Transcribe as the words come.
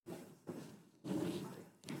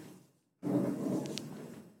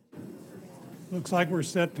Looks like we're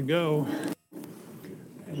set to go.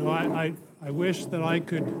 You know, I wish that I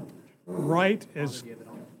could write as,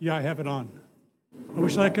 yeah, I have it on. I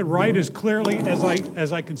wish I could write as clearly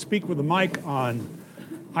as I can speak with the mic on.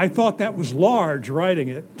 I thought that was large writing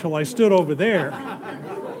it till I stood over there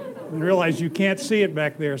and realized you can't see it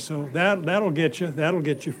back there. So that'll get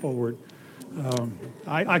you forward.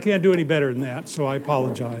 I can't do any better than that, so I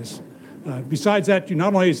apologize. Besides that,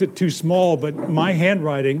 not only is it too small, but my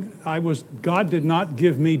handwriting, God did not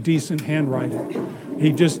give me decent handwriting.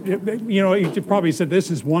 He just, he probably said,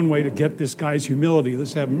 this is one way to get this guy's humility.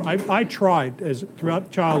 Let's have him. I tried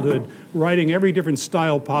throughout childhood writing every different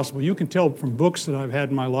style possible. You can tell from books that I've had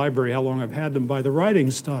in my library how long I've had them by the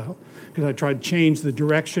writing style, because I tried to change the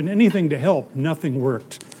direction, anything to help. Nothing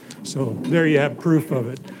worked. So there you have proof of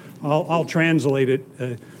it. I'll translate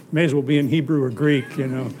it. May as well be in Hebrew or Greek,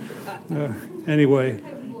 anyway.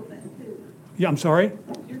 Yeah, I'm sorry?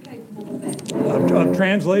 You're capable of that. Of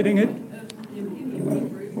translating it?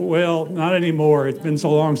 Well, not anymore. It's been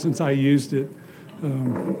so long since I used it.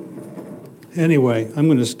 Anyway, I'm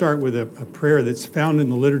going to start with a prayer that's found in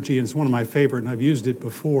the liturgy, and it's one of my favorite, and I've used it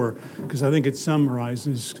before because I think it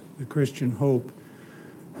summarizes the Christian hope.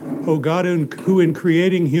 O God, who in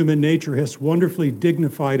creating human nature has wonderfully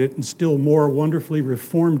dignified it and still more wonderfully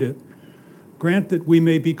reformed it, grant that we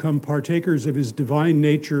may become partakers of his divine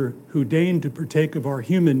nature, who deigned to partake of our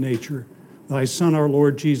human nature, thy Son, our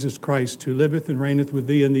Lord Jesus Christ, who liveth and reigneth with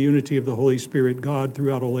thee in the unity of the Holy Spirit, God,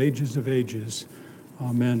 throughout all ages of ages.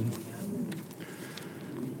 Amen.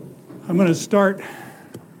 I'm going to start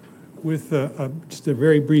with just a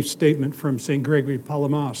very brief statement from St. Gregory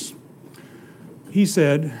Palamas. He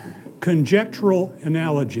said, conjectural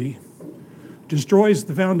analogy destroys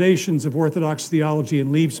the foundations of Orthodox theology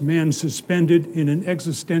and leaves man suspended in an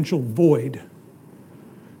existential void.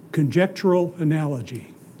 Conjectural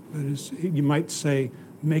analogy, that is, you might say,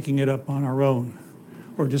 making it up on our own,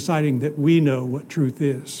 or deciding that we know what truth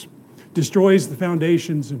is, destroys the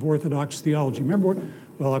foundations of Orthodox theology. Remember what?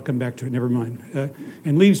 Well, I'll come back to it, never mind.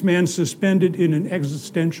 And leaves man suspended in an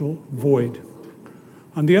existential void.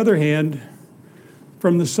 On the other hand,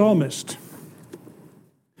 from the psalmist.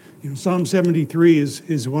 Psalm 73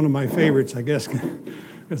 is one of my favorites, I guess,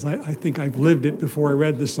 because I think I've lived it before I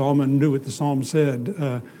read the psalm and knew what the psalm said.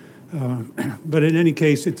 But in any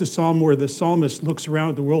case, it's a psalm where the psalmist looks around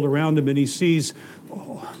at the world around him and he sees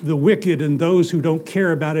the wicked and those who don't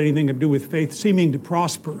care about anything to do with faith seeming to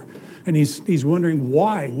prosper. And he's wondering,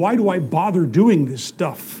 why? Why do I bother doing this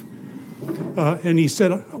stuff? And he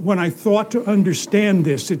said, when I thought to understand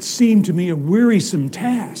this, it seemed to me a wearisome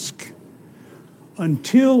task.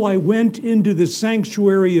 Until I went into the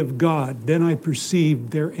sanctuary of God, then I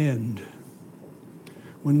perceived their end.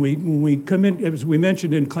 When we come in, as we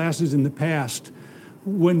mentioned in classes in the past,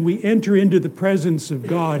 when we enter into the presence of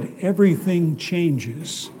God, everything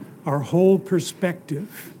changes, our whole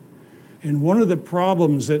perspective. And one of the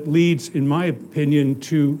problems that leads, in my opinion,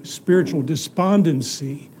 to spiritual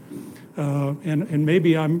despondency, and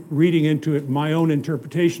maybe I'm reading into it my own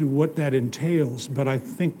interpretation of what that entails, but I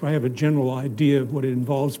think I have a general idea of what it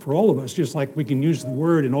involves for all of us, just like we can use the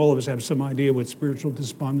word and all of us have some idea what spiritual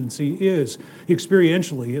despondency is,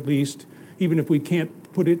 experientially at least, even if we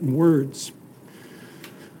can't put it in words.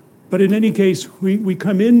 But in any case, we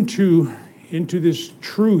come into this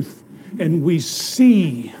truth and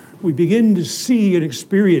we begin to see and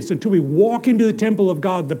experience until we walk into the temple of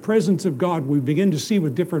God, the presence of God, we begin to see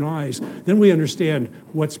with different eyes. Then we understand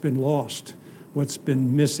what's been lost, what's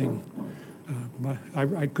been missing.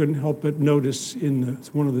 I couldn't help but notice in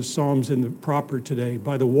one of the Psalms in the proper today,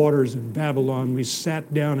 by the waters of Babylon, we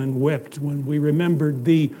sat down and wept when we remembered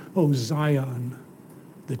thee, O Zion,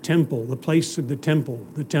 the temple, the place of the temple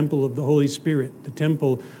of the Holy Spirit, the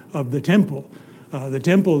temple of the temple. The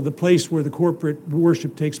temple, the place where the corporate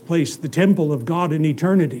worship takes place, the temple of God in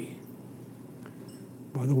eternity.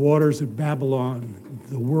 By the waters of Babylon,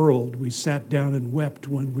 the world, we sat down and wept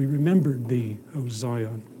when we remembered thee, O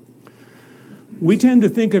Zion. We tend to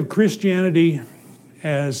think of Christianity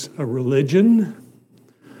as a religion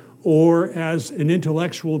or as an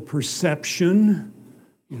intellectual perception,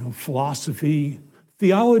 philosophy.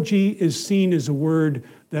 Theology is seen as a word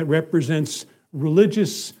that represents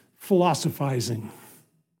religious philosophizing.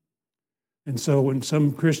 And so when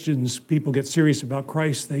some people get serious about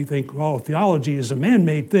Christ, they think, well, theology is a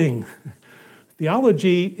man-made thing.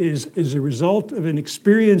 Theology is a result of an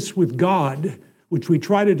experience with God, which we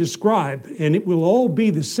try to describe, and it will all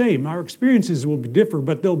be the same. Our experiences will be different,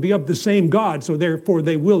 but they'll be of the same God, so therefore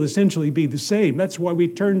they will essentially be the same. That's why we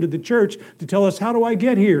turn to the church to tell us, how do I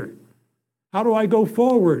get here? How do I go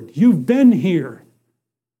forward? You've been here.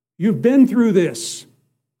 You've been through this.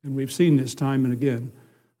 And we've seen this time and again.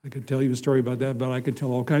 I could tell you a story about that, but I could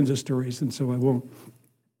tell all kinds of stories, and so I won't.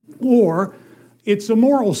 Or it's a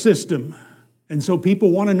moral system. And so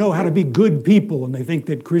people want to know how to be good people, and they think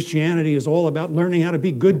that Christianity is all about learning how to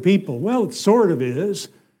be good people. Well, it sort of is,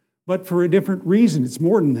 but for a different reason. It's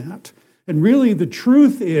more than that. And really, the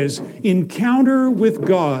truth is, encounter with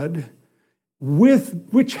God,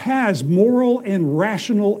 which has moral and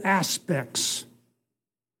rational aspects.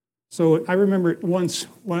 So I remember once,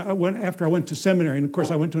 after I went to seminary, and of course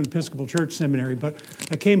I went to an Episcopal church seminary, but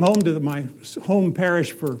I came home to my home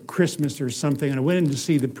parish for Christmas or something, and I went in to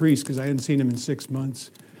see the priest because I hadn't seen him in 6 months.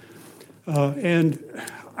 And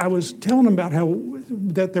I was telling him about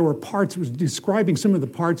that there were parts, was describing some of the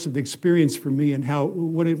parts of the experience for me and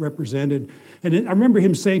what it represented. And I remember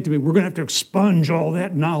him saying to me, we're going to have to expunge all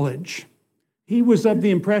that knowledge. He was of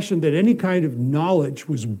the impression that any kind of knowledge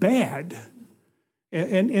was bad.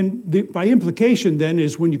 And by implication then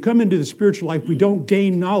is when you come into the spiritual life, we don't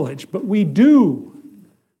gain knowledge, but we do.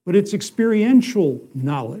 But it's experiential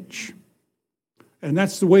knowledge. And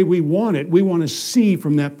that's the way we want it. We want to see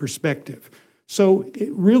from that perspective. So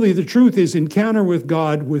really the truth is encounter with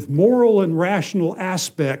God with moral and rational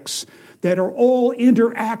aspects that are all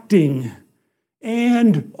interacting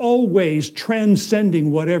and always transcending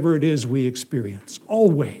whatever it is we experience.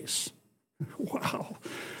 Always. Wow.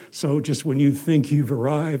 So just when you think you've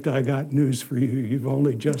arrived, I got news for you. You've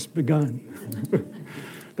only just begun.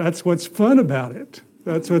 That's what's fun about it.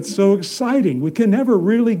 That's what's so exciting. We can never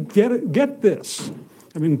really get this.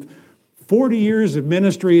 I mean, 40 years of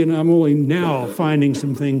ministry, and I'm only now finding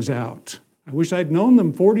some things out. I wish I'd known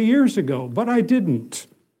them 40 years ago, but I didn't.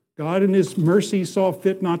 God in His mercy saw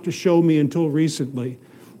fit not to show me until recently.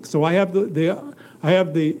 So I have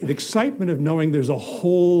the excitement of knowing there's a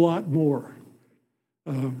whole lot more.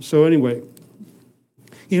 So anyway,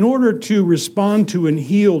 in order to respond to and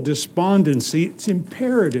heal despondency, it's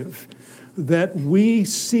imperative that we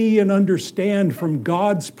see and understand from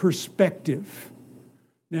God's perspective.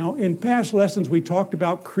 Now, in past lessons, we talked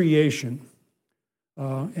about creation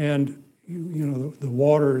and the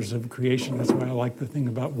waters of creation. That's why I like the thing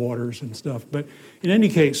about waters and stuff. But in any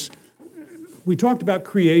case, we talked about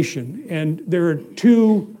creation, and there are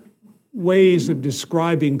two ways of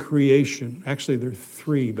describing creation. Actually, there are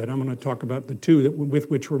three, but I'm going to talk about the two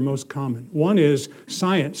with which we're most common. One is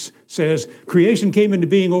science says creation came into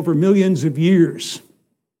being over millions of years.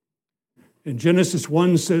 And Genesis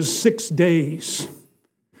 1 says 6 days.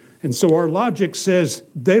 And so our logic says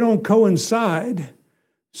they don't coincide,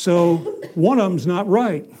 so one of them's not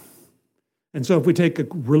right. And so if we take a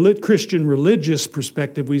Christian religious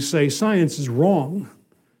perspective, we say science is wrong.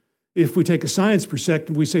 If we take a science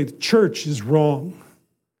perspective, we say the church is wrong.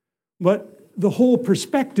 But the whole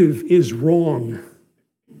perspective is wrong.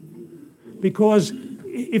 Because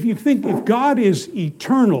if God is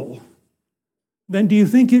eternal, then do you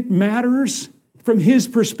think it matters from His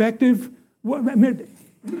perspective?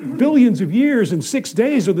 Billions of years and 6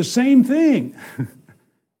 days are the same thing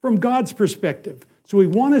from God's perspective. So we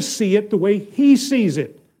want to see it the way He sees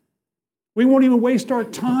it. We won't even waste our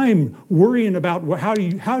time worrying about how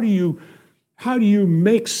do you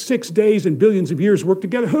make 6 days and billions of years work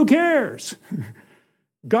together. Who cares?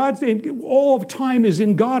 All of time is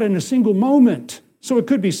in God in a single moment. So it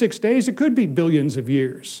could be 6 days, it could be billions of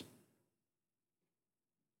years.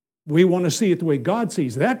 We want to see it the way God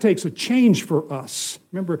sees it. That takes a change for us.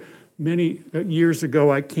 Remember, many years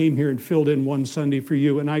ago, I came here and filled in one Sunday for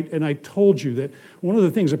you, and I told you that one of the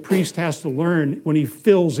things a priest has to learn when he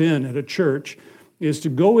fills in at a church is to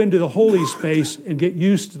go into the holy space and get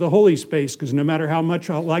used to the holy space, because no matter how much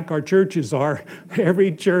like our churches are,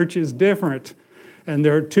 every church is different. And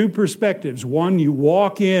there are two perspectives. One, you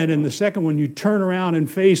walk in, and the second one, you turn around and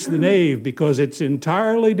face the nave, because it's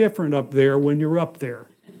entirely different up there when you're up there.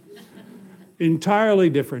 Entirely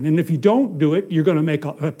different. And if you don't do it, you're going to make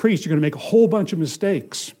a priest, you're going to make a whole bunch of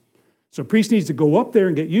mistakes. So a priest needs to go up there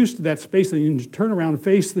and get used to that space, and you turn around and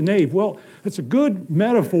face the nave. Well, that's a good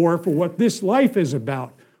metaphor for what this life is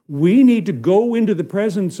about. We need to go into the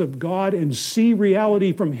presence of God and see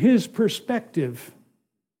reality from His perspective.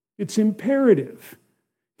 It's imperative.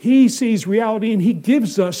 He sees reality, and He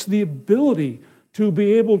gives us the ability to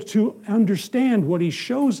be able to understand what He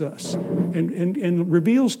shows us and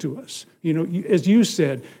reveals to us. You know, as you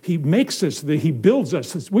said, He makes us, He builds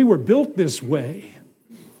us. We were built this way.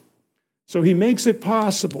 So He makes it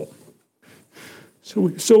possible.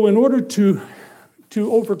 So in order to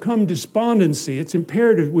overcome despondency, it's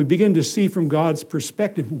imperative we begin to see from God's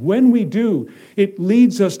perspective. When we do, it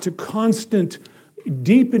leads us to constant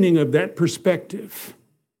deepening of that perspective.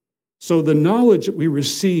 So the knowledge that we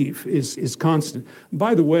receive is constant.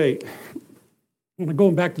 By the way,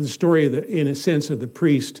 going back to the story of in a sense, of the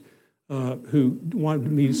priest who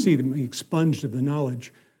wanted me to see them expunged of the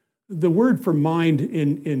knowledge, the word for mind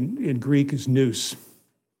in Greek is nous.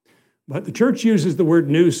 But the church uses the word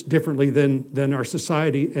nous differently than our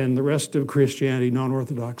society and the rest of Christianity,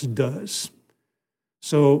 non-Orthodox, does.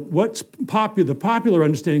 So what's the popular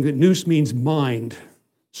understanding that nous means mind.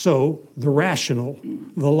 So the rational,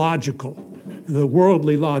 the logical, the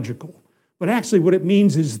worldly logical. But actually what it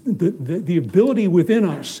means is the ability within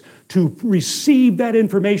us to receive that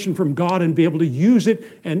information from God and be able to use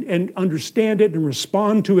it and understand it and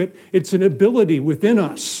respond to it. It's an ability within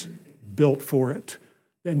us built for it.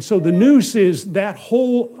 And so the nous is that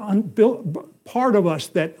whole part of us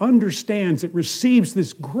that understands, it receives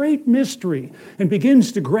this great mystery and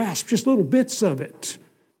begins to grasp just little bits of it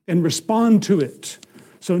and respond to it.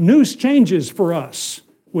 So nous changes for us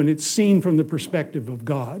when it's seen from the perspective of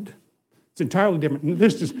God. It's entirely different.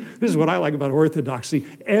 This is what I like about orthodoxy.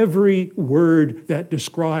 Every word that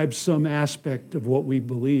describes some aspect of what we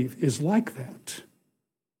believe is like that.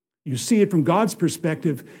 You see it from God's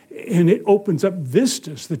perspective, and it opens up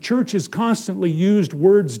vistas. The church has constantly used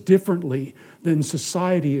words differently than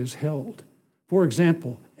society has held. For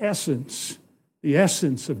example, essence, the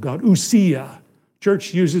essence of God, ousia.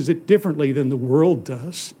 Church uses it differently than the world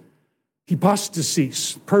does.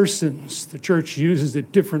 Hypostasis, persons. The church uses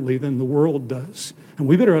it differently than the world does. And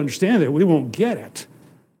we better understand that. We won't get it.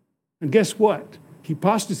 And guess what?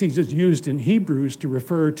 Hypostasis is used in Hebrews to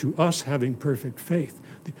refer to us having perfect faith.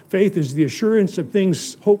 Faith is the assurance of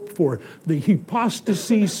things hoped for, the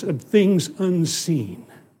hypostasis of things unseen.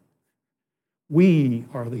 We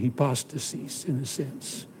are the hypostasis, in a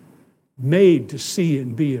sense, made to see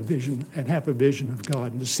and be a vision and have a vision of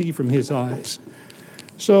God and to see from his eyes.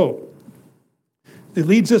 So it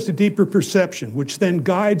leads us to deeper perception, which then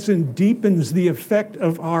guides and deepens the effect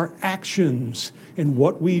of our actions and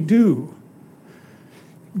what we do.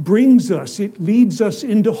 It leads us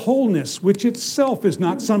into wholeness, which itself is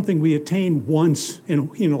not something we attain once, if I'm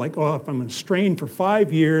going to strain for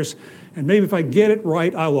 5 years, and maybe if I get it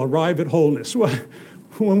right, I will arrive at wholeness. Well,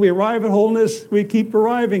 when we arrive at wholeness, we keep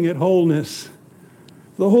arriving at wholeness.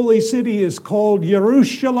 The holy city is called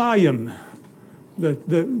Yerushalayim,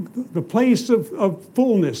 the place of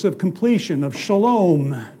fullness, of completion, of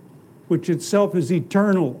shalom, which itself is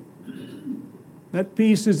eternal. That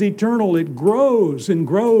peace is eternal. It grows and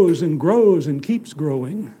grows and grows and keeps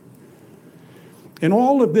growing. And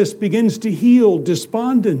all of this begins to heal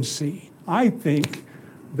despondency. I think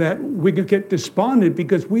that we could get despondent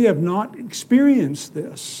because we have not experienced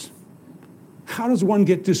this. How does one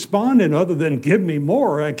get despondent other than give me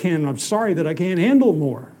more? I'm sorry that I can't handle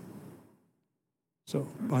more. So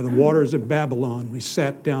by the waters of Babylon, we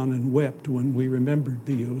sat down and wept when we remembered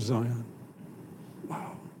thee, O Zion.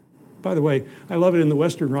 Wow. By the way, I love it in the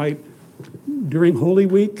Western Rite. During Holy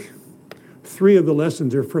Week, 3 of the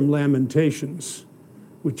lessons are from Lamentations,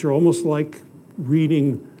 which are almost like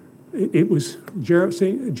reading. It was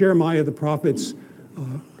Jeremiah the prophet's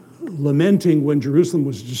lamenting when Jerusalem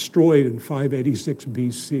was destroyed in 586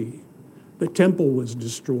 BC. The temple was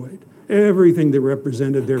destroyed. Everything that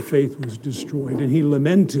represented their faith was destroyed, and he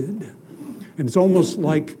lamented. And it's almost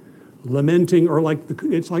like lamenting, or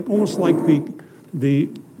almost like the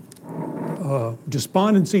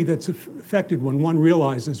despondency that's affected when one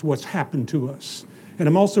realizes what's happened to us. And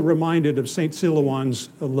I'm also reminded of St. Silouan's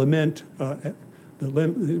lament.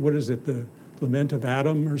 What is it? The lament of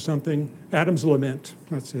Adam or something? Adam's lament.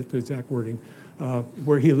 That's it. The exact wording,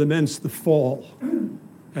 where he laments the fall.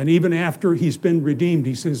 And even after he's been redeemed,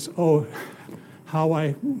 he says, "Oh, how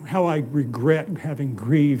I regret having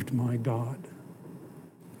grieved my God."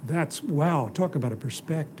 Wow, talk about a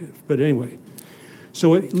perspective. But anyway,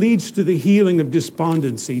 so it leads to the healing of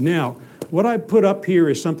despondency. Now, what I put up here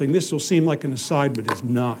is something, this will seem like an aside, but it's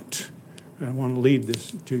not. I want to lead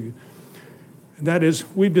this to you. That is,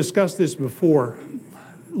 we've discussed this before,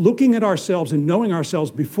 looking at ourselves and knowing ourselves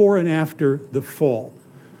before and after the fall.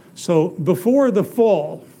 So before the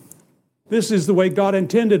fall, this is the way God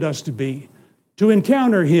intended us to be, to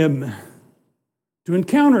encounter him, to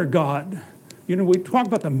encounter God. You know, we talk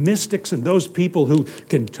about the mystics and those people who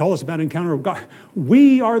can tell us about encounter of God.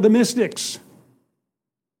 We are the mystics.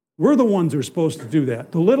 We're the ones who are supposed to do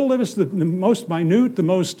that. The littlest, the most minute, the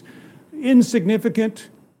most insignificant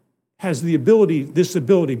has this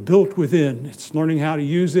ability built within. It's learning how to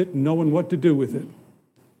use it and knowing what to do with it.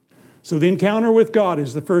 So the encounter with God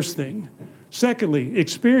is the first thing. Secondly,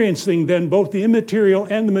 experiencing then both the immaterial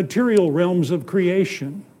and the material realms of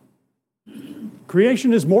creation.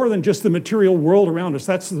 Creation is more than just the material world around us.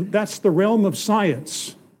 That's the realm of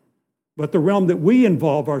science. But the realm that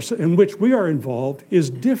in which we are involved is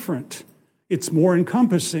different. It's more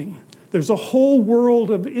encompassing. There's a whole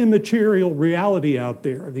world of immaterial reality out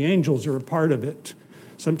there. The angels are a part of it.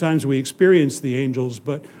 Sometimes we experience the angels,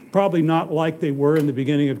 but probably not like they were in the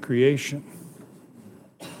beginning of creation.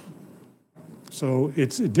 So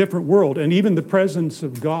it's a different world, and even the presence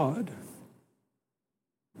of God.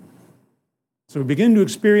 So we begin to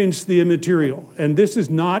experience the immaterial, and this is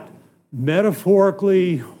not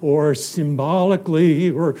metaphorically or symbolically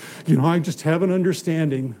or, I just have an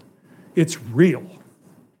understanding. It's real.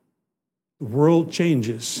 The world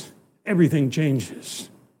changes. Everything changes.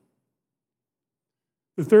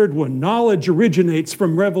 The third one, knowledge originates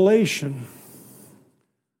from revelation.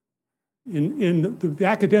 In the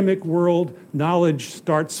academic world, knowledge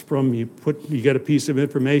starts from you get a piece of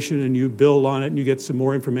information and you build on it and you get some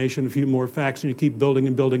more information, a few more facts, and you keep building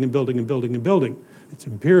and building and building and building and building. It's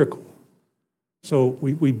empirical. So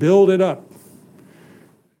we build it up.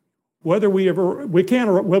 Whether we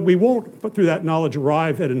won't, but through that knowledge,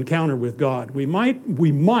 arrive at an encounter with God. We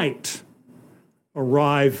might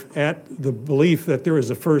arrive at the belief that there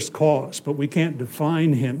is a first cause, but we can't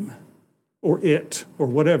define him or it or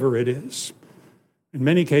whatever it is. In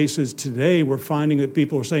many cases today, we're finding that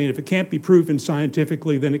people are saying if it can't be proven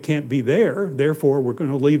scientifically, then it can't be there. Therefore, we're going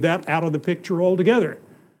to leave that out of the picture altogether.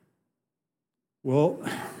 Well,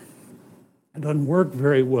 it doesn't work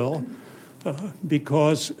very well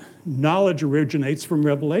because knowledge originates from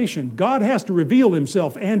revelation. God has to reveal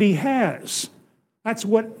himself, and he has. That's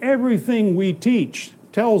what everything we teach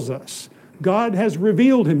tells us. God has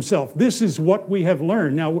revealed himself. This is what we have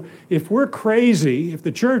learned. Now, if we're crazy, if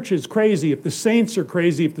the church is crazy, if the saints are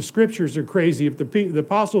crazy, if the scriptures are crazy, if the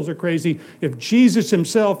apostles are crazy, if Jesus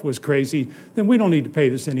himself was crazy, then we don't need to pay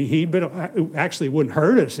this any heed, but it actually wouldn't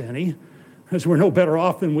hurt us any, because we're no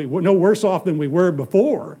worse off than we were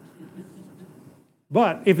before.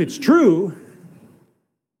 But if it's true,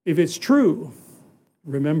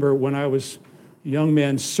 remember when I was a young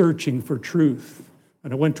man searching for truth,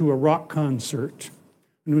 and I went to a rock concert,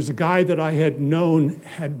 and there was a guy that I had known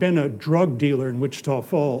had been a drug dealer in Wichita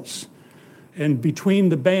Falls. And between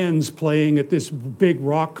the bands playing at this big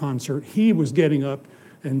rock concert, he was getting up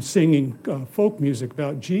and singing folk music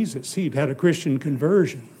about Jesus. He'd had a Christian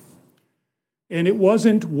conversion. And it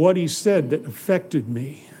wasn't what he said that affected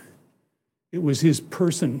me. It was his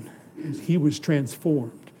person. He was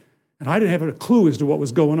transformed. And I didn't have a clue as to what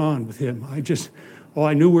was going on with him.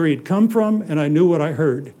 I knew where he'd come from, and I knew what I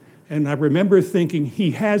heard. And I remember thinking,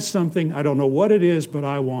 he has something, I don't know what it is, but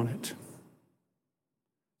I want it.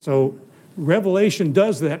 So revelation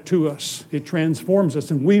does that to us. It transforms us,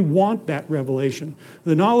 and we want that revelation.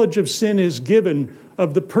 The knowledge of sin is given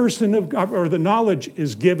of the person of God, or the knowledge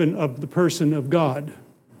is given of the person of God,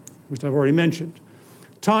 which I've already mentioned.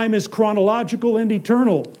 Time is chronological and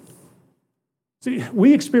eternal. See,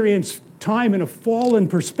 we experience time in a fallen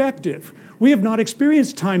perspective. We have not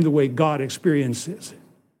experienced time the way God experiences it.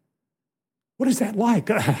 What is that like?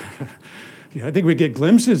 I think we get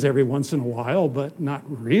glimpses every once in a while, but not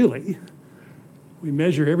really. We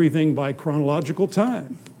measure everything by chronological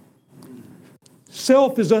time.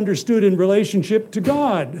 Self is understood in relationship to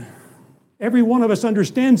God. Every one of us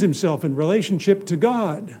understands himself in relationship to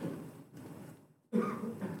God.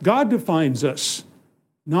 God defines us,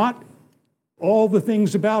 not all the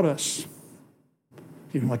things about us.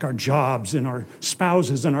 Like our jobs and our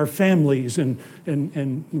spouses and our families and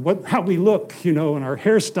how we look, and our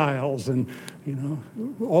hairstyles and,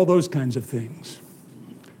 all those kinds of things.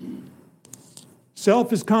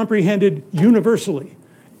 Self is comprehended universally.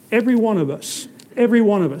 Every one of us,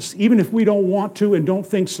 even if we don't want to and don't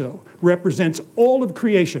think so, represents all of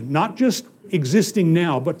creation, not just existing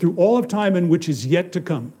now, but through all of time and which is yet to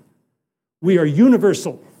come. We are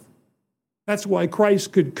universal. That's why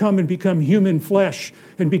Christ could come and become human flesh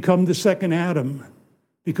and become the second Adam,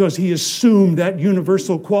 because he assumed that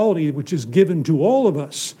universal quality which is given to all of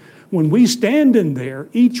us. When we stand in there,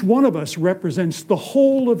 each one of us represents the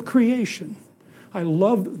whole of creation. I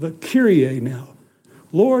love the Kyrie now.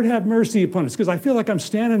 Lord, have mercy upon us, because I feel like I'm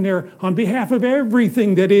standing there on behalf of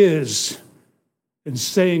everything that is and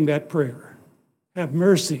saying that prayer. Have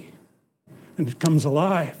mercy. And it comes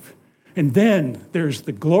alive. And then there's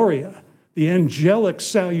the Gloria, the angelic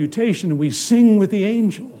salutation, and we sing with the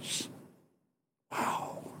angels.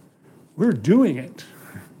 Wow, we're doing it.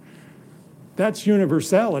 That's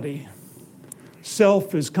universality.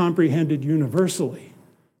 Self is comprehended universally.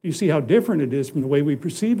 You see how different it is from the way we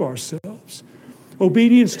perceive ourselves.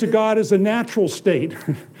 Obedience to God is a natural state.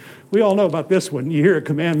 we all know about this one. You hear a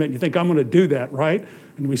commandment, you think, I'm going to do that, right?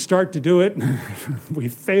 And we start to do it, we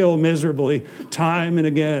fail miserably time and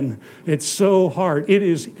again. It's so hard. It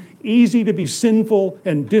is easy to be sinful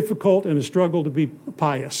and difficult and a struggle to be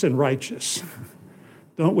pious and righteous.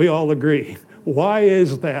 Don't we all agree? Why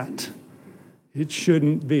is that? It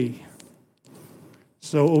shouldn't be.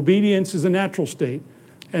 So obedience is a natural state.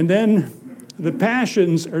 And then the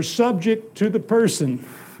passions are subject to the person.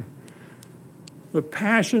 The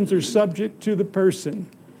passions are subject to the person.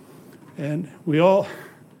 And we all,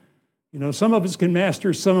 some of us can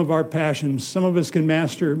master some of our passions. Some of us can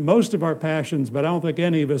master most of our passions, but I don't think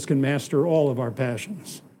any of us can master all of our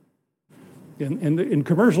passions. And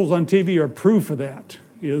commercials on TV are proof of that.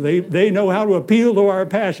 They know how to appeal to our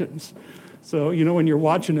passions. So, when you're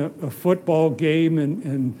watching a football game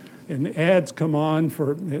and ads come on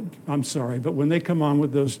for, I'm sorry, but when they come on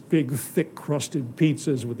with those big, thick crusted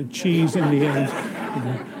pizzas with the cheese in the end,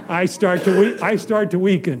 I start to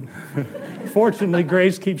weaken. Fortunately,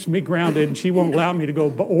 Grace keeps me grounded, and she won't allow me to go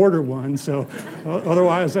order one. So,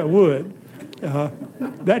 otherwise, I would.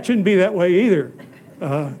 That shouldn't be that way either.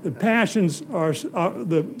 The passions are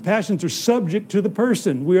subject to the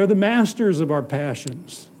person. We are the masters of our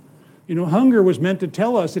passions. Hunger was meant to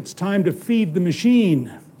tell us it's time to feed the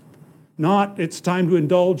machine, not it's time to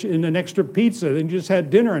indulge in an extra pizza that you just had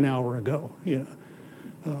dinner an hour ago.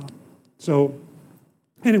 So,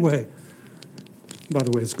 anyway. By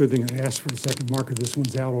the way, it's a good thing I asked for a second marker. This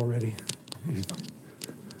one's out already.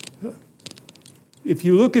 If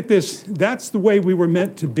you look at this, that's the way we were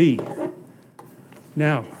meant to be.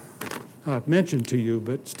 Now, I've mentioned to you,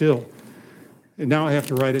 but still, and now I have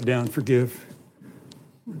to write it down, forgive.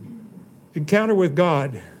 Encounter with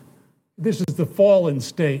God. This is the fallen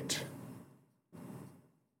state.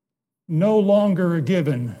 No longer a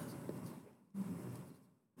given.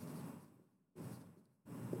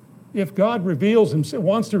 If God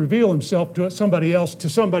wants to reveal himself to somebody else, to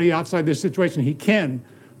somebody outside this situation, he can,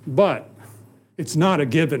 but it's not a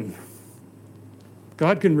given.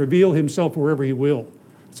 God can reveal himself wherever he will.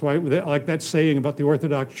 That's why I like that saying about the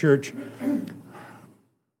Orthodox Church.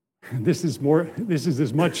 This is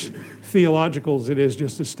as much theological as it is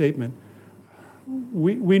just a statement.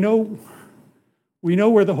 We know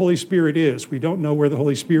where the Holy Spirit is. We don't know where the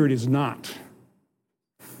Holy Spirit is not.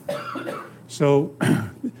 So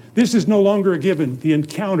this is no longer a given, the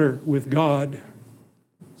encounter with God.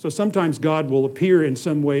 So sometimes God will appear in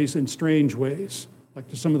some ways, in strange ways, like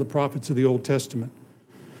to some of the prophets of the Old Testament.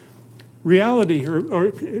 Reality,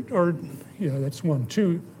 that's one,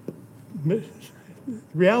 two.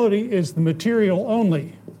 Reality is the material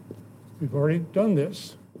only. We've already done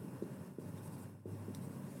this.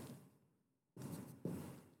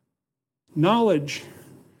 Knowledge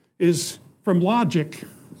is from logic.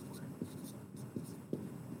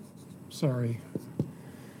 Sorry.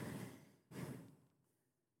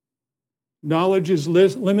 Knowledge is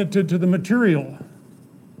limited to the material.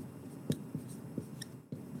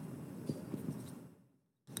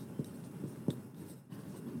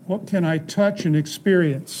 What can I touch and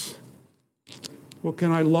experience? What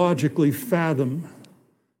can I logically fathom?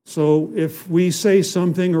 So if we say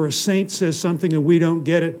something or a saint says something and we don't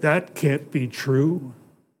get it, that can't be true.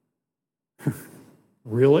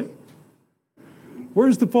 Really?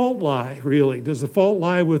 Where's the fault lie, really? Does the fault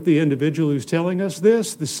lie with the individual who's telling us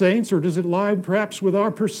this, the saints, or does it lie perhaps with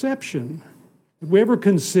our perception? Have we ever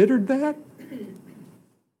considered that?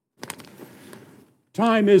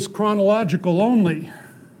 Time is chronological only.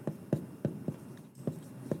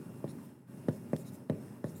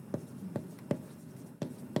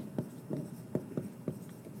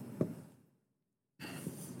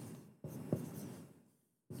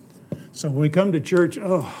 So when we come to church,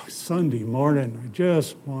 Sunday morning, we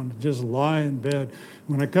just want to lie in bed.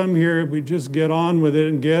 When I come here, we just get on with it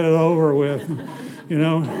and get it over with.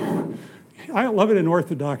 I love it in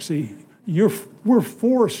Orthodoxy. We're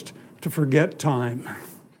forced to forget time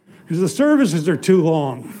because the services are too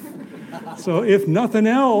long. So if nothing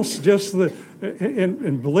else,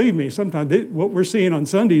 and believe me, sometimes what we're seeing on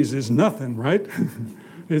Sundays is nothing, right?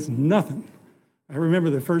 It's nothing. I remember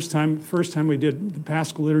the first time we did the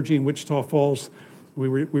Paschal Liturgy in Wichita Falls, we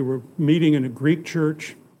were meeting in a Greek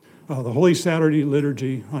church, the Holy Saturday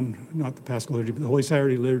Liturgy, not the Paschal Liturgy, but the Holy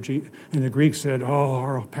Saturday Liturgy, and the Greeks said,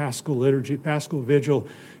 our Paschal Liturgy, Paschal Vigil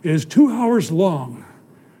is 2 hours long.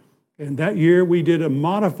 And that year we did a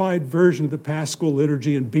modified version of the Paschal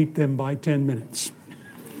Liturgy and beat them by 10 minutes.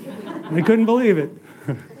 They couldn't believe it.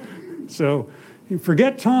 So you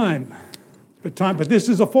forget time, but this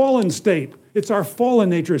is a fallen state. It's our fallen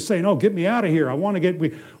nature saying, get me out of here. I want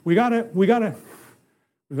to we gotta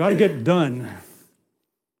get done.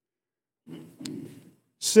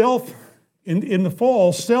 Self, in the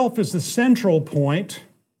fall, self is the central point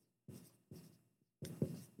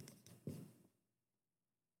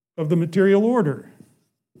of the material order,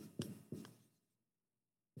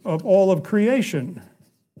 of all of creation.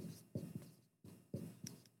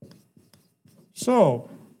 So,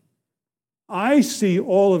 I see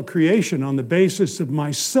all of creation on the basis of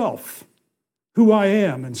myself, who I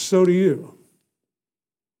am, and so do you.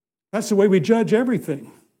 That's the way we judge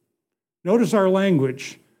everything. Notice our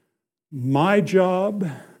language. My job,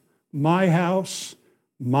 my house,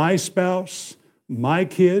 my spouse, my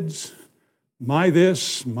kids, my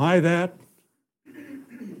this, my that.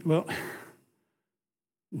 Well,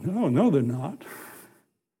 no, they're not.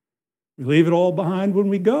 We leave it all behind when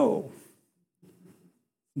we go.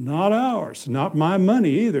 Not ours, not my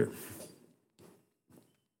money either.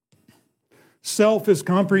 Self is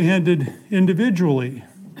comprehended individually.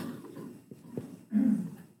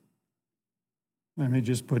 Let me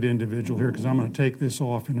just put individual here because I'm going to take this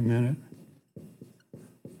off in a minute.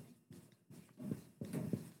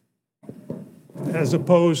 As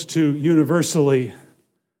opposed to universally,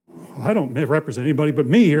 I don't represent anybody but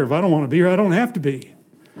me here. If I don't want to be here, I don't have to be.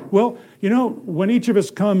 Well, when each of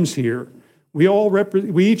us comes here, we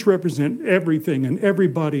each represent everything and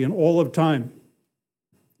everybody and all of time.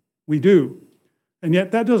 We do. And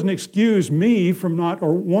yet that doesn't excuse me from not,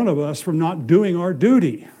 or one of us from not doing our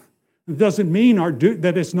duty. It doesn't mean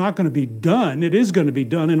that it's not going to be done. It is going to be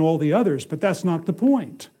done in all the others, but that's not the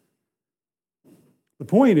point. The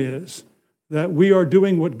point is that we are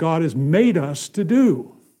doing what God has made us to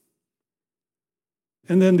do.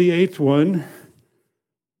 And then the eighth one,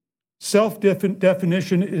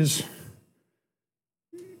 self-definition is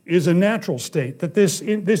a natural state, that this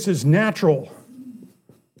is natural.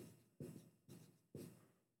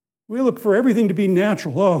 We look for everything to be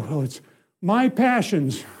natural. Oh, well, it's my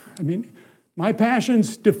passions. My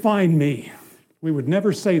passions define me. We would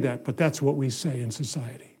never say that, but that's what we say in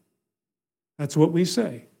society. That's what we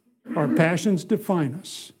say. Our passions define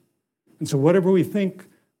us. And so whatever we think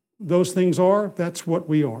those things are, that's what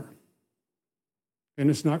we are.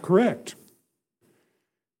 And it's not correct.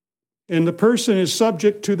 And the person is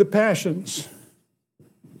subject to the passions.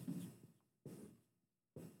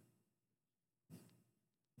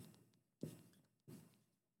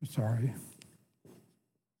 Sorry.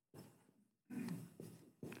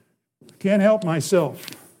 Can't help myself.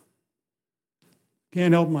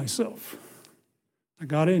 Can't help myself. I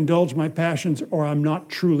got to indulge my passions or I'm not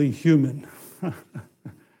truly human.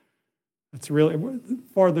 That's really,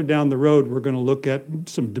 farther down the road, we're going to look at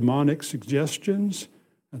some demonic suggestions,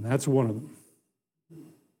 and that's one of them.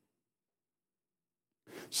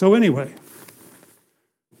 So anyway,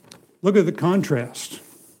 look at the contrast.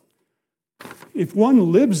 If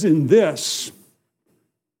one lives in this,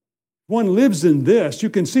 you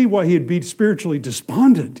can see why he'd be spiritually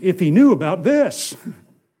despondent if he knew about this.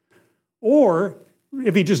 Or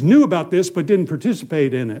if he just knew about this but didn't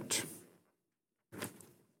participate in it.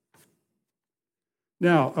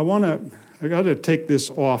 Now, I got to take this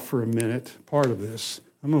off for a minute, part of this.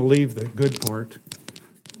 I'm going to leave the good part.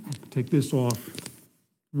 Take this off.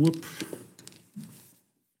 Whoop.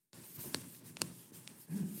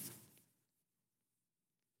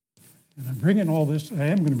 And I'm bringing all this, I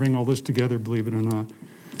am going to bring all this together, believe it or not.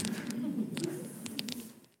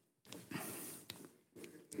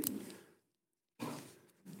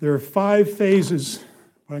 There are 5 phases,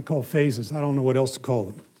 what I call phases, I don't know what else to call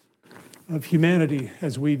them, of humanity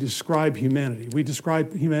as we describe humanity. We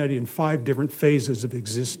describe humanity in 5 different phases of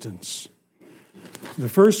existence. The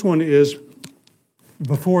first one is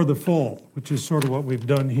before the fall, which is sort of what we've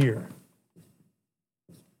done here.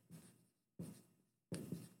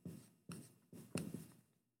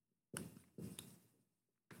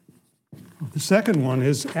 The second one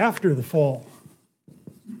is after the fall.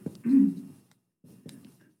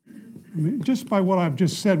 Just by what I've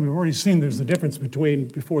just said, we've already seen there's a difference between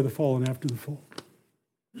before the fall and after the fall.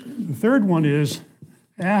 The third one is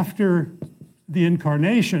after the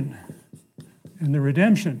incarnation and the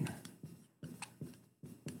redemption.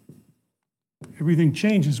 Everything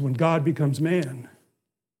changes when God becomes man.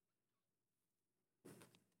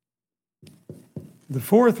 The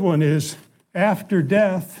fourth one is after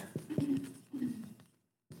death,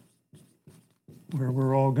 where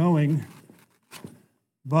we're all going,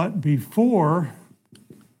 but before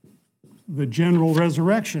the general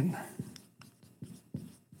resurrection.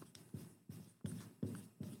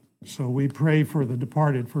 So we pray for the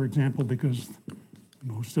departed, for example, because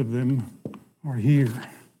most of them are here.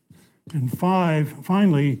 And 5,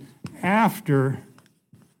 finally, after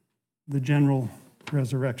the general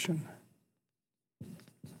resurrection.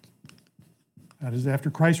 That is after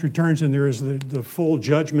Christ returns and there is the full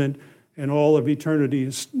judgment and all of eternity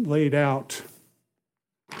is laid out.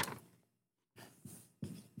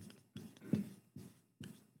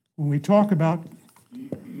 When we talk about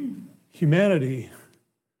humanity,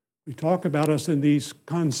 we talk about us in these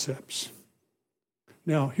concepts.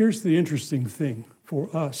 Now, here's the interesting thing for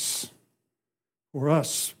us,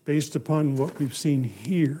 based upon what we've seen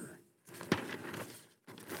here.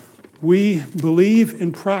 We believe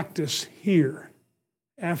and practice here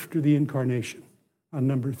after the incarnation on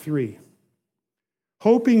number 3,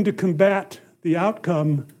 hoping to combat the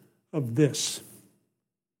outcome of this,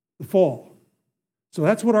 the fall. So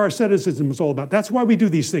that's what our asceticism is all about. That's why we do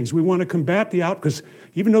these things. We want to combat the outcome, because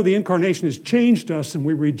even though the incarnation has changed us and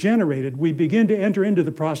we're regenerated, we begin to enter into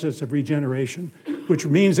the process of regeneration, which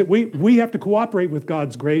means that we have to cooperate with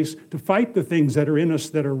God's grace to fight the things that are in us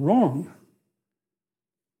that are wrong.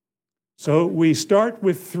 So we start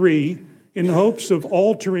with 3 in the hopes of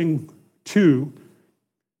altering 2,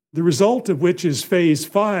 the result of which is phase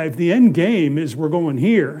 5. The end game is we're going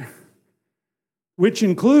here, which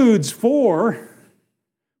includes 4,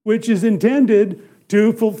 which is intended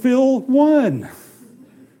to fulfill 1.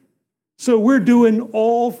 So we're doing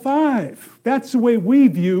all 5. That's the way we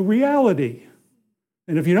view reality.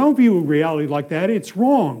 And if you don't view reality like that, it's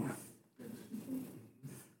wrong.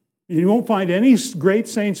 You won't find any great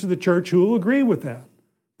saints of the church who will agree with that.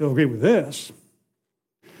 They'll agree with this.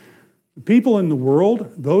 The people in the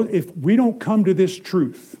world, though, if we don't come to this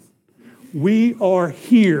truth, we are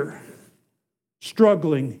here,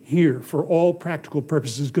 struggling here for all practical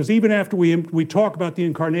purposes, because even after we talk about the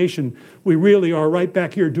incarnation, we really are right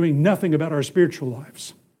back here doing nothing about our spiritual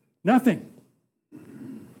lives. Nothing.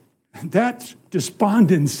 That's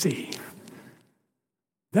despondency.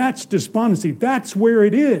 That's despondency. That's where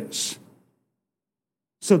it is.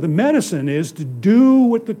 So the medicine is to do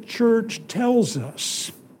what the church tells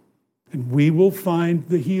us, and we will find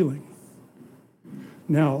the healing.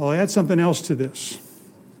 Now, I'll add something else to this.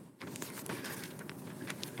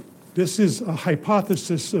 This is a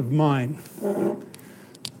hypothesis of mine.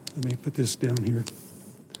 Let me put this down here.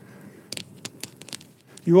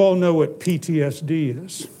 You all know what PTSD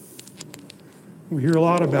is. We hear a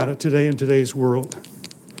lot about it today in today's world.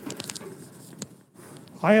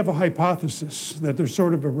 I have a hypothesis that there's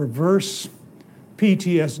sort of a reverse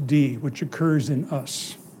PTSD which occurs in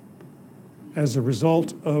us as a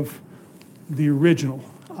result of the original.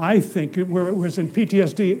 I think, whereas in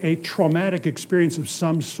PTSD, a traumatic experience of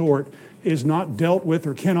some sort is not dealt with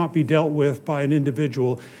or cannot be dealt with by an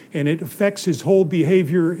individual, and it affects his whole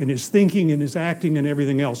behavior and his thinking and his acting and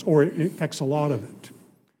everything else, or it affects a lot of it.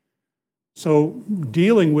 So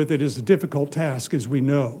dealing with it is a difficult task, as we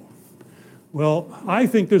know. Well, I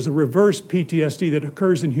think there's a reverse PTSD that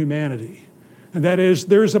occurs in humanity. And that is,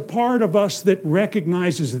 there's a part of us that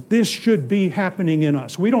recognizes that this should be happening in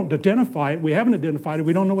us. We don't identify it. We haven't identified it.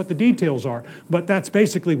 We don't know what the details are. But that's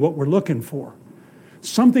basically what we're looking for.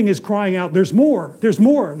 Something is crying out, there's more. There's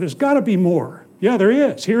more. There's got to be more. Yeah, there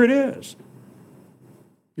is. Here it is.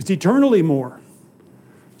 It's eternally more.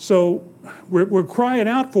 So we're crying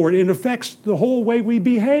out for it. It affects the whole way we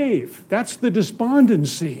behave. That's the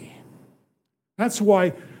despondency. That's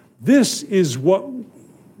why this is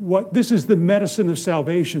this is the medicine of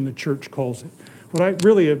salvation, the church calls it. What I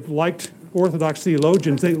really have liked Orthodox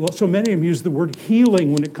theologians, so many of them use the word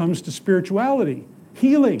healing when it comes to spirituality.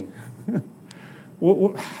 Healing.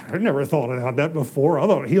 Well, I never thought about that before. I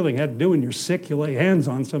thought healing had to do when you're sick, you lay hands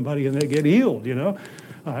on somebody and they get healed, you know.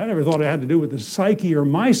 I never thought it had to do with the psyche or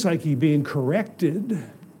my psyche being corrected,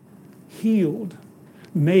 healed,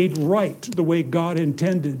 made right the way God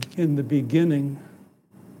intended in the beginning.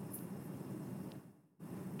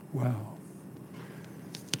 Wow.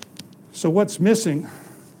 So what's missing?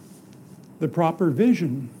 The proper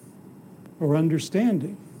vision or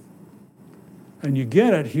understanding. And you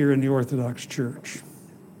get it here in the Orthodox Church.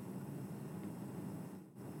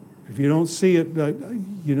 If you don't see it,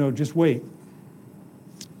 just wait.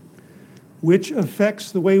 Which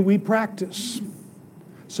affects the way we practice.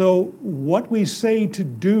 So what we say to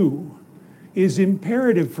do is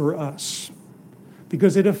imperative for us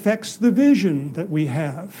because it affects the vision that we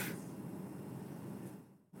have.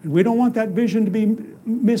 And we don't want that vision to be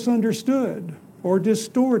misunderstood or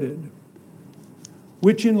distorted,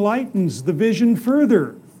 which enlightens the vision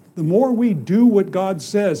further. The more we do what God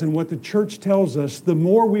says and what the church tells us, the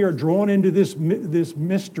more we are drawn into this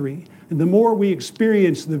mystery, and the more we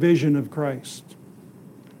experience the vision of Christ,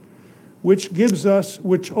 which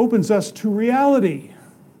opens us to reality.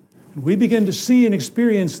 And we begin to see and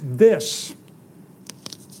experience this.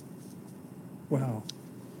 Wow.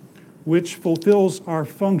 Which fulfills our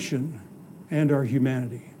function and our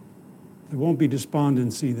humanity. There won't be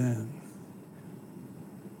despondency then.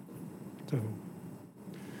 So,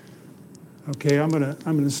 okay, I'm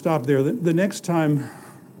gonna stop there. The next time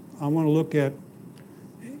I want to look at,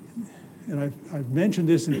 and I've mentioned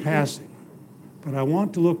this in passing, but I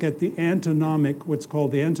want to look at the antinomic, what's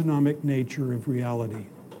called the antinomic nature of reality,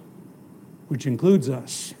 which includes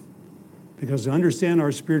us. Because to understand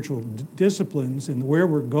our spiritual disciplines and where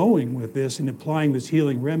we're going with this and applying this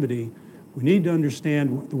healing remedy, we need to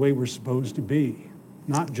understand the way we're supposed to be.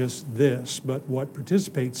 Not just this, but what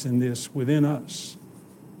participates in this within us,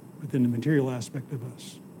 within the material aspect of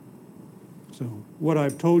us. So what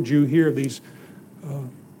I've told you here,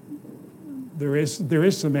 there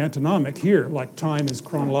is some antinomic here, like time is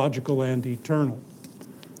chronological and eternal.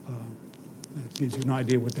 That gives you an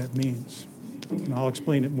idea what that means. And I'll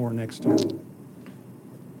explain it more next time.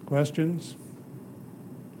 Questions?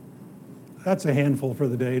 That's a handful for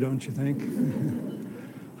the day, don't you think?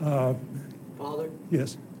 Father,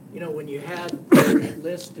 Yes. when you had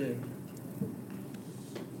listed,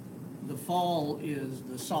 the fall is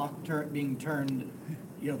the sock being turned,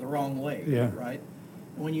 the wrong way, Yeah. right?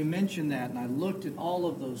 And when you mentioned that, and I looked at all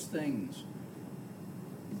of those things,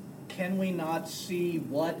 can we not see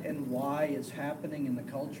what and why is happening in the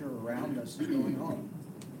culture around us is going on?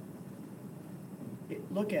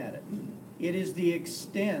 Look at it. It is the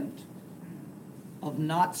extent of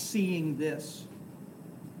not seeing this.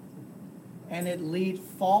 And it leads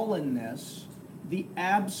fallenness, the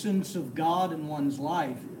absence of God in one's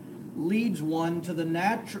life, leads one to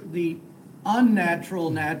the unnatural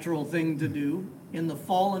natural thing to do in the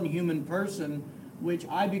fallen human person, which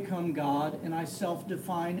I become God and I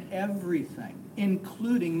self-define everything,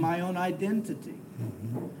 including my own identity.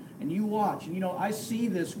 And you watch, and I see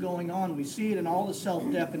this going on. We see it in all the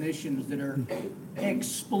self-definitions that are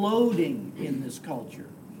exploding in this culture.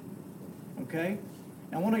 Okay?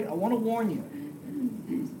 I want to warn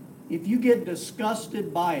you. If you get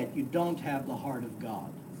disgusted by it, you don't have the heart of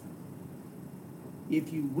God.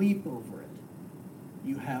 If you weep over it,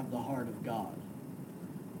 you have the heart of God.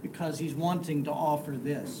 Because he's wanting to offer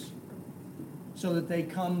this so that they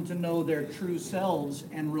come to know their true selves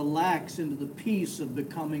and relax into the peace of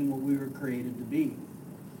becoming what we were created to be.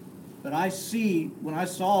 But when I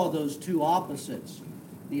saw those two opposites,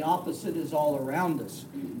 the opposite is all around us.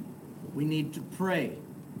 We need to pray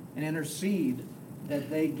and intercede that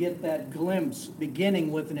they get that glimpse,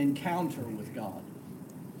 beginning with an encounter with God.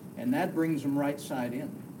 And that brings them right side in.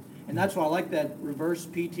 And that's why I like that reverse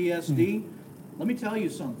PTSD. Let me tell you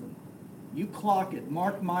something. You clock it,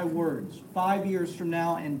 mark my words, 5 years from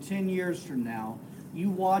now and 10 years from now, you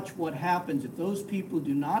watch what happens if those people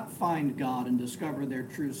do not find God and discover their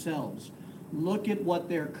true selves. Look at what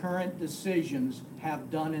their current decisions have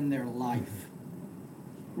done in their life.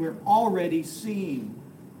 We're already seeing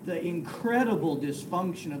the incredible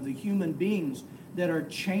dysfunction of the human beings that are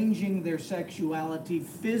changing their sexuality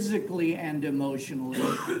physically and emotionally,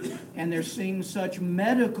 and they're seeing such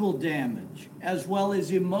medical damage as well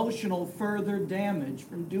as emotional further damage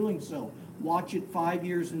from doing so. Watch it 5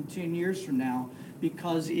 years and 10 years from now,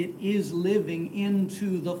 because it is living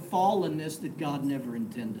into the fallenness that God never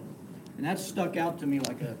intended. And that stuck out to me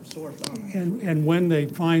like a sore thumb. And when they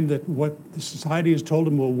find that what the society has told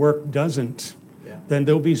them will work doesn't, Yeah. then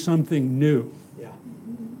there'll be something new. Yeah.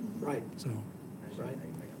 Right. So, Right.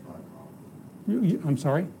 I'm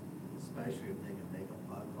sorry? Especially if they can make a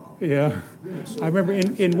phone call. Yeah. I remember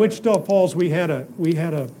in Wichita Falls, we had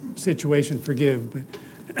a situation, forgive, but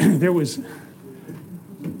there was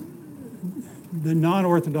the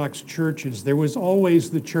non-Orthodox churches. There was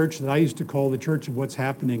always the church that I used to call the church of what's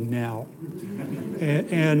happening now.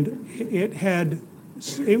 And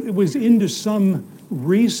it was into some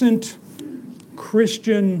recent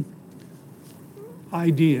Christian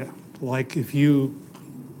idea, like if you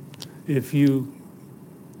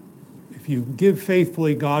give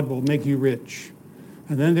faithfully, God will make you rich.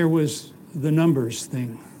 And then there was the numbers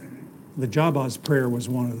thing. The Jabez prayer was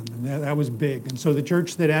one of them, and that was big. And so the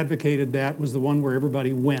church that advocated that was the one where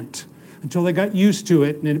everybody went until they got used to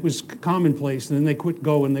it, and it was commonplace, and then they quit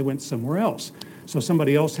going and they went somewhere else. So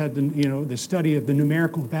somebody else had the study of the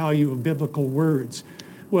numerical value of biblical words.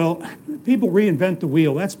 Well, people reinvent the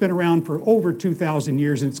wheel. That's been around for over 2,000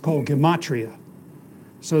 years, and it's called gematria.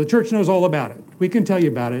 So the church knows all about it. We can tell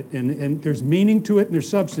you about it, and there's meaning to it and there's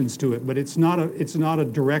substance to it, but it's not a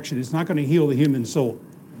direction. It's not going to heal the human soul.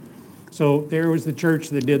 So there was the church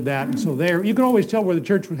that did that, and so there you can always tell where the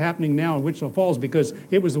church was happening now in Wichita Falls because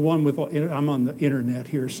it was the one with. I'm on the internet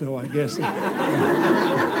here, so I guess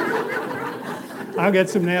I'll get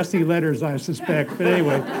some nasty letters, I suspect. But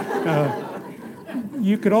anyway.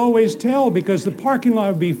 you could always tell because the parking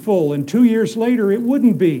lot would be full, and 2 years later, it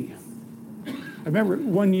wouldn't be. I remember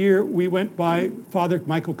one year we went by, Father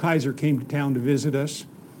Michael Kaiser came to town to visit us,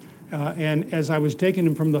 and as I was taking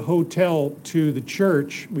him from the hotel to the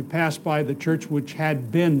church, we passed by the church which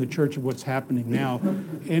had been the church of what's happening now,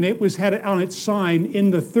 and it was had on its sign,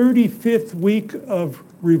 in the 35th week of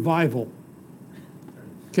revival.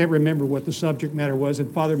 Can't remember what the subject matter was, and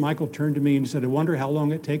Father Michael turned to me and said, I wonder how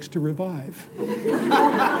long it takes to revive.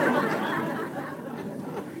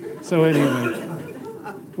 So anyway,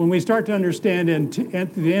 when we start to understand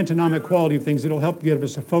the antinomic quality of things, it'll help give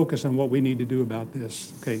us a focus on what we need to do about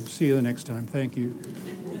this. Okay, see you the next time. Thank you.